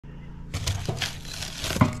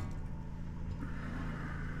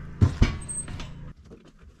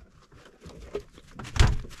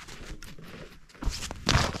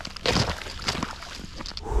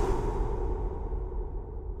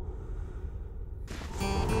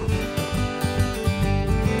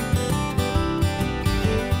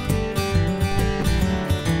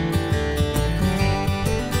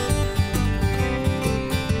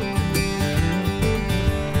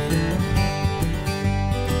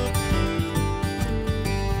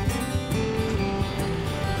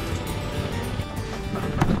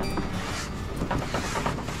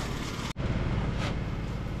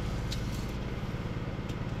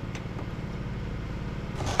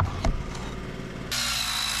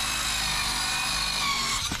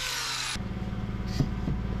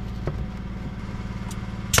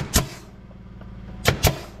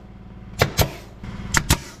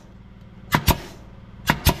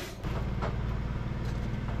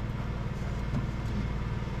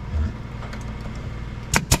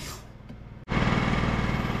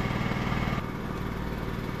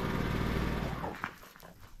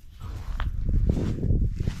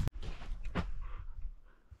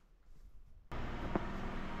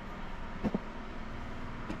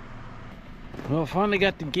Well, finally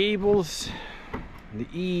got the gables, the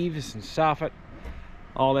eaves and soffit,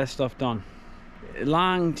 all that stuff done.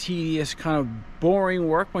 Long, tedious, kind of boring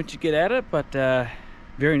work once you get at it, but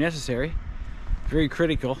very necessary, very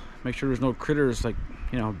critical. Make sure there's no critters like,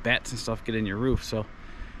 you know, bats and stuff get in your roof. So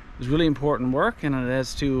it's really important work, and it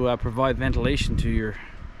has to provide ventilation to your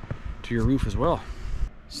roof as well.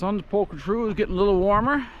 Sun's poking through, it's getting a little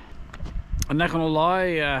warmer. I'm not gonna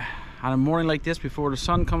lie, on a morning like this before the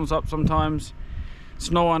sun comes up, sometimes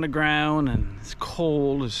snow on the ground and it's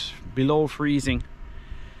cold, it's below freezing.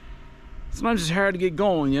 Sometimes it's hard to get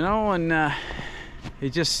going, you know, and it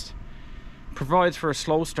just provides for a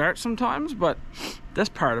slow start sometimes, but that's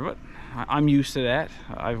part of it. I'm used to that.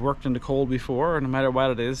 I've worked in the cold before, no matter what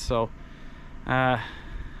it is, so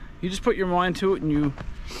you just put your mind to it and you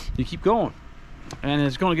keep going. And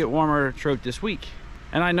it's going to get warmer throughout this week.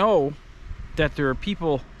 And I know that there are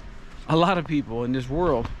people, a lot of people in this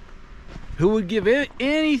world, who would give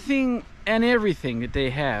anything and everything that they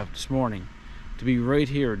have this morning to be right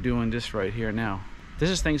here doing this right here now. This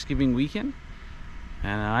is Thanksgiving weekend,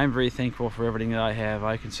 and I'm very thankful for everything that I have.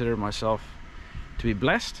 I consider myself to be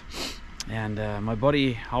blessed, and my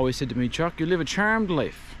buddy always said to me, "Chuck, you live a charmed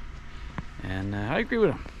life," and I agree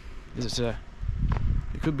with him.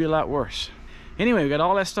 It could be a lot worse. Anyway, we got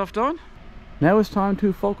all that stuff done. Now it's time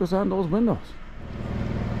to focus on those windows.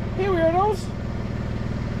 Hey, weirdos!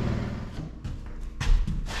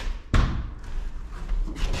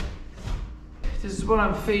 This is what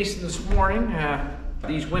I'm facing this morning.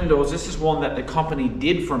 These windows, this is one that the company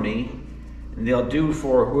did for me, and they'll do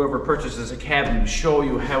for whoever purchases a cabin to show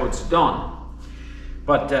you how it's done.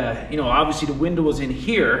 But you know, obviously the window is in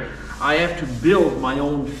here. I have to build my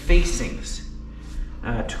own facings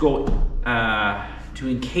to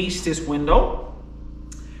encase this window.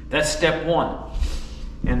 That's step one.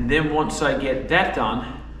 And then once I get that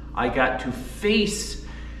done, I got to face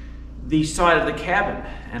the side of the cabin,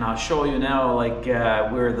 and I'll show you now, like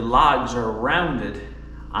where the logs are rounded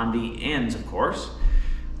on the ends. Of course,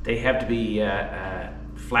 they have to be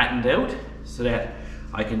flattened out so that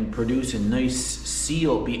I can produce a nice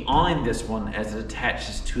seal behind this one as it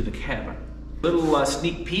attaches to the cabin. Little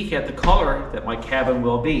sneak peek at the color that my cabin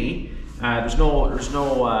will be. There's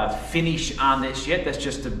no finish on this yet. That's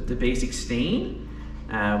just the basic stain,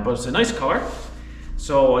 but it's a nice color.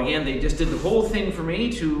 So again, they just did the whole thing for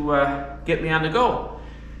me to get me on the go.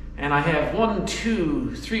 And I have 1,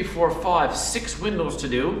 2, 3, 4, 5, 6 windows to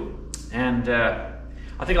do. And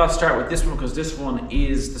I think I'll start with this one because this one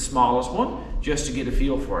is the smallest one, just to get a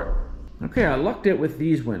feel for it. Okay, I lucked out with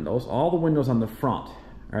these windows. All the windows on the front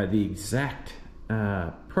are the exact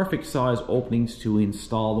perfect size openings to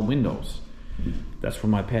install the windows. That's where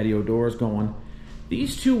my patio door is going.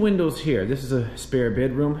 These two windows here, this is a spare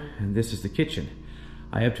bedroom and this is the kitchen.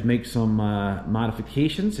 I have to make some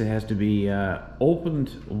modifications. It has to be opened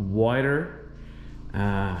wider,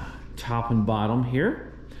 top and bottom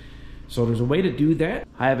here. So there's a way to do that.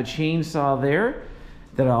 I have a chainsaw there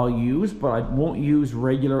that I'll use, but I won't use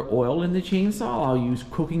regular oil in the chainsaw. I'll use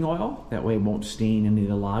cooking oil. That way it won't stain any of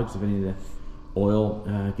the logs if any of the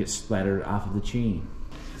oil gets splattered off of the chain.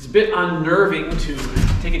 It's a bit unnerving to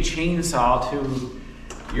take a chainsaw to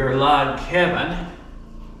your log cabin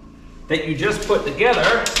that you just put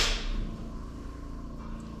together.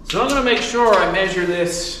 So I'm going to make sure I measure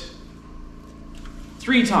this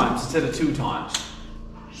 3 times instead of 2 times.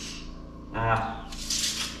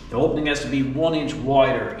 The opening has to be 1 inch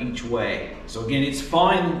wider each way. So again, it's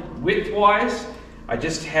fine width-wise. I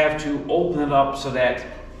just have to open it up so that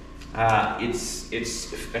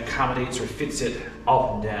it accommodates or fits it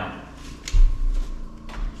up and down.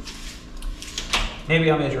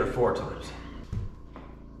 Maybe I'll measure it 4 times.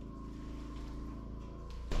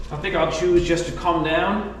 I think I'll choose just to come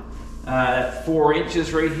down 4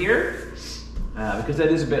 inches right here because that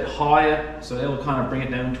is a bit higher, so that'll kind of bring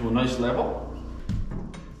it down to a nice level.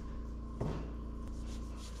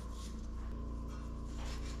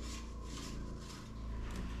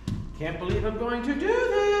 Can't believe I'm going to do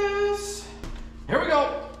this. Here we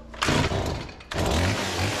go.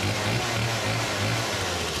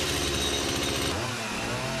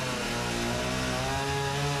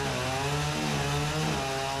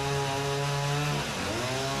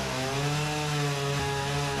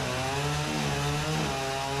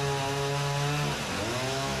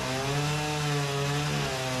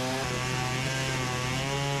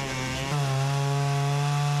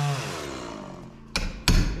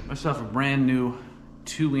 Myself a brand new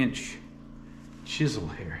 2-inch chisel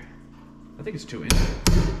here. I think it's 2 inches.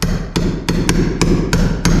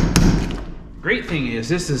 Great thing is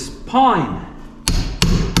this is pine.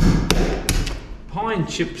 pine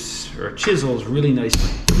chips or chisels really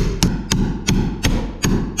nicely.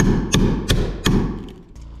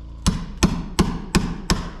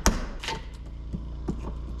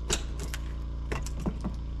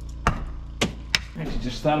 Actually,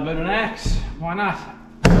 just thought about an axe. Why not?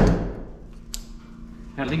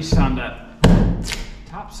 At least on the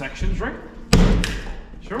top sections, right?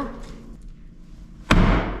 Sure.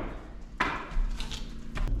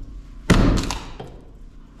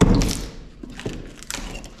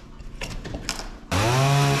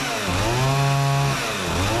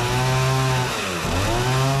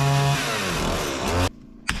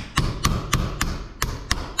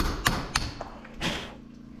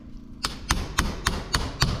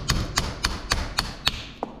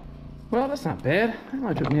 Well, that's not bad. That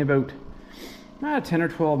only took me about 10 or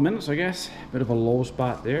 12 minutes, I guess. Bit of a low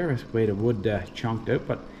spot there, with the way the wood chunked out,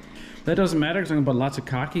 but that doesn't matter because I'm going to put lots of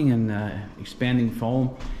caulking and expanding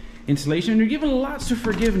foam insulation. And you're given lots of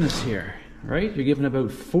forgiveness here, right? You're given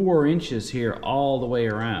about 4 inches here all the way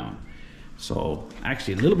around. So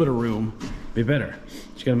actually a little bit of room would be better.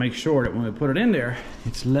 Just got to make sure that when we put it in there,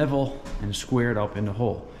 it's level and squared up in the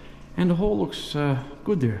hole. And the hole looks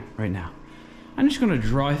good there right now. I'm just going to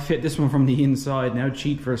dry fit this one from the inside now,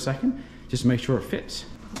 cheat for a second, just to make sure it fits.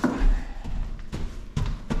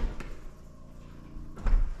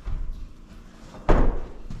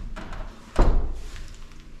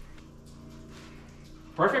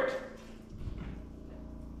 Perfect.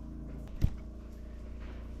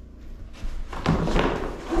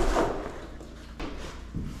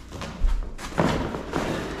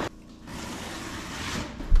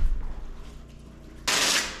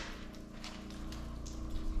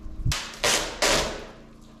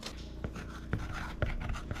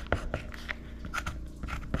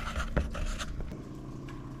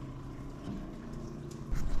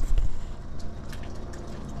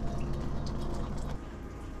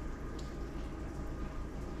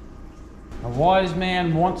 A wise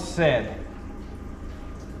man once said,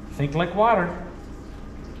 think like water.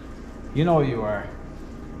 You know you are.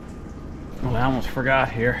 Well, I almost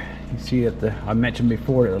forgot here. You see that I mentioned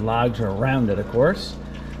before that the logs are rounded, of course.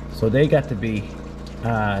 So they got to be,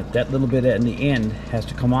 that little bit at the end has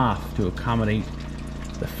to come off to accommodate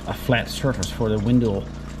a flat surface for the window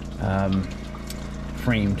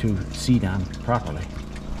frame to seat on properly.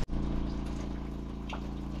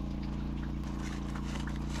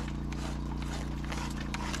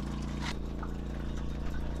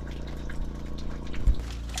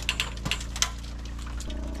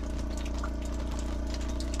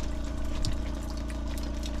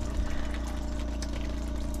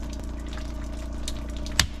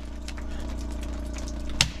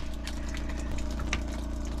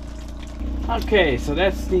 Okay, so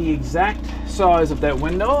that's the exact size of that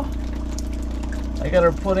window. I got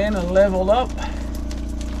her put in and leveled up.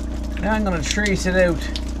 Now I'm going to trace it out.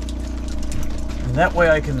 And that way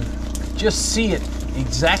I can just see it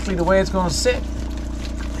exactly the way it's going to sit.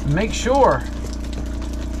 And make sure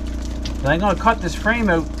that I'm going to cut this frame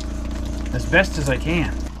out as best as I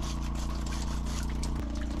can.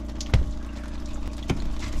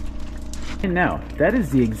 And now, that is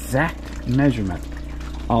the exact measurement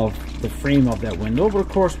of the frame of that window, but of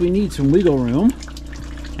course we need some wiggle room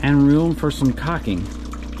and room for some caulking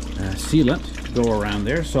sealant to go around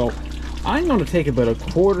there. So I'm going to take about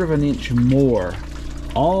 1/4 of an inch more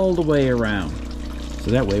all the way around, so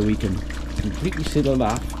that way we can completely seal it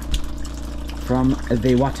off from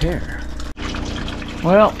the water.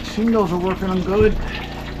 Well, shingles are working on good.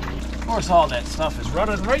 Of course all that stuff is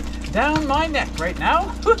running right down my neck right now.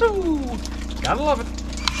 Woohoo! Gotta love it.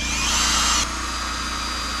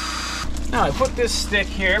 Now I put this stick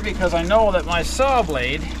here because I know that my saw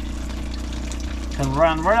blade can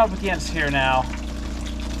run right up against here now,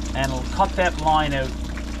 and it'll cut that line out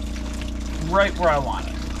right where I want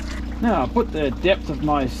it. Now I put the depth of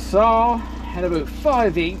my saw at about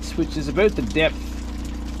 5/8, which is about the depth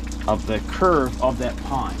of the curve of that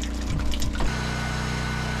pine.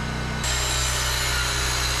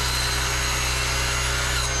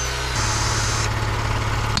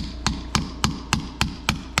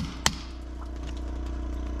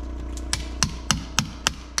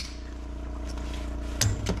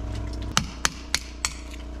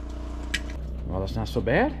 Well, that's not so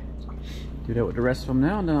bad. Do that with the rest of them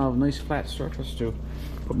now, and then I'll have a nice flat surface to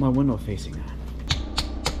put my window facing on.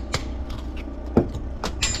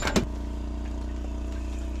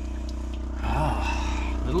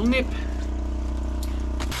 Ah, little nip.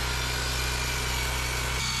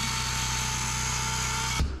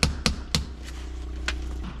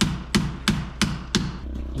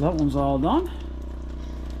 That one's all done.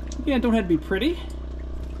 Again, don't have to be pretty.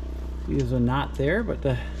 See, there's a knot there,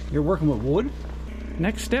 but you're working with wood.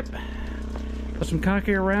 Next step, put some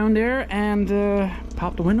concrete around there and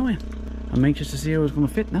pop the window in. I'm anxious to see how it's going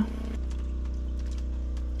to fit now.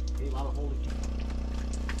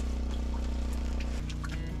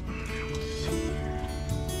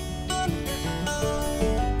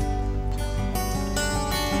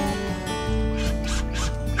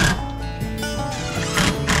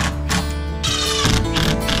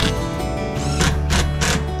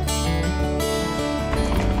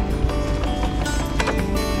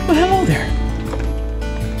 Well, hello there.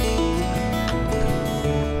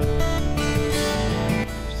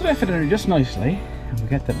 So that fit in there just nicely. And we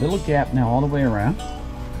got that little gap now all the way around.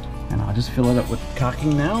 And I'll just fill it up with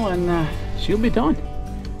caulking now and she'll be done.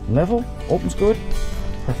 Level, opens good,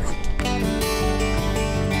 perfect.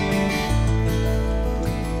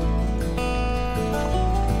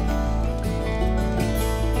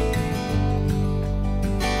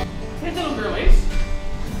 Hey little girlies.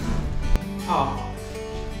 Oh.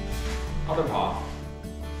 Other paw.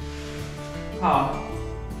 Paw.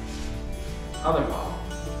 Other paw.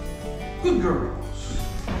 Good girls.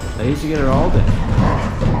 Lazy together all day.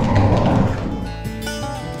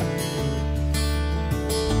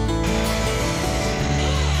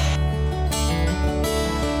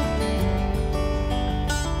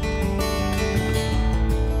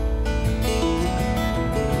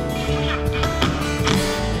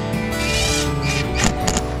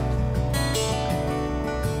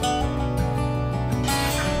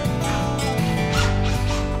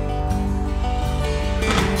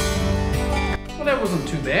 Well, that wasn't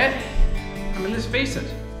too bad. I mean, let's face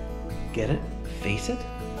it. Get it? Face it?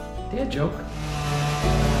 Dad joke.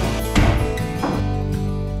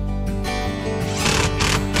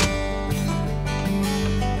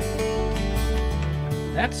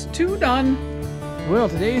 That's 2 done. Well,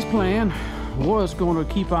 today's plan was going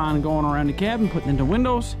to keep on going around the cabin, putting in the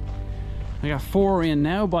windows. I got 4 in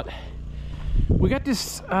now, but we got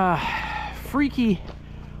this freaky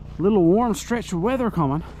little warm stretch of weather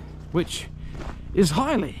coming, which is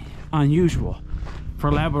highly unusual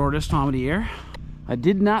for Labrador this time of the year. I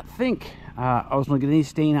did not think I was going to get any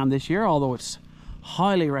stain on this year, although it's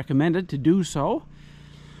highly recommended to do so.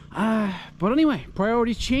 But anyway,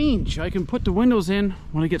 priorities change. I can put the windows in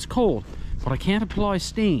when it gets cold, but I can't apply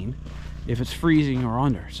stain if it's freezing or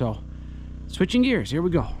under. So, switching gears, here we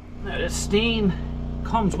go. Now this stain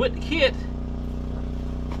comes with the kit,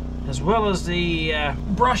 as well as the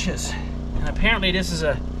brushes. And apparently this is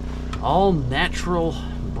a all natural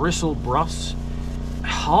bristle brush.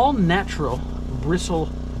 All natural bristle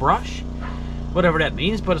brush. Whatever that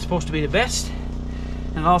means, but it's supposed to be the best.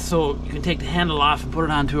 And also, you can take the handle off and put it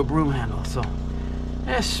onto a broom handle. So,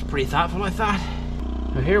 that's pretty thoughtful, I thought.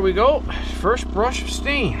 Now here we go. First brush of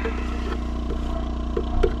stain. See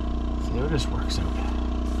how this works out.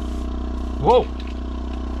 Whoa!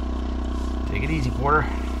 Take it easy, Porter.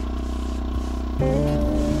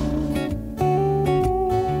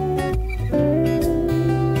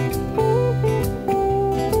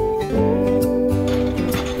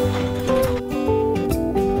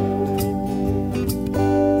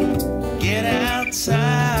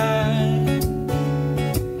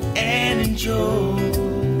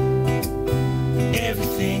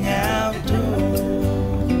 Everything outdoors.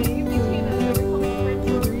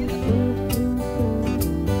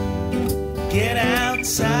 Get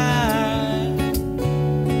outside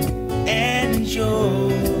and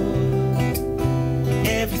enjoy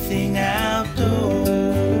everything outdoors.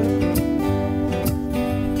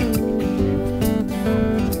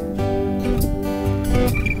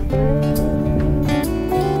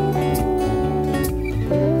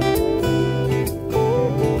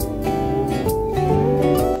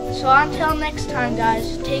 So until next time,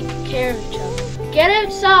 guys, take care of each other. Get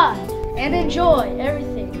outside and enjoy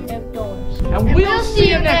everything outdoors. And we'll see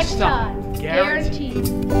you next time. Guaranteed.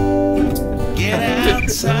 Get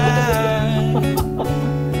outside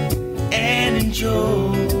and enjoy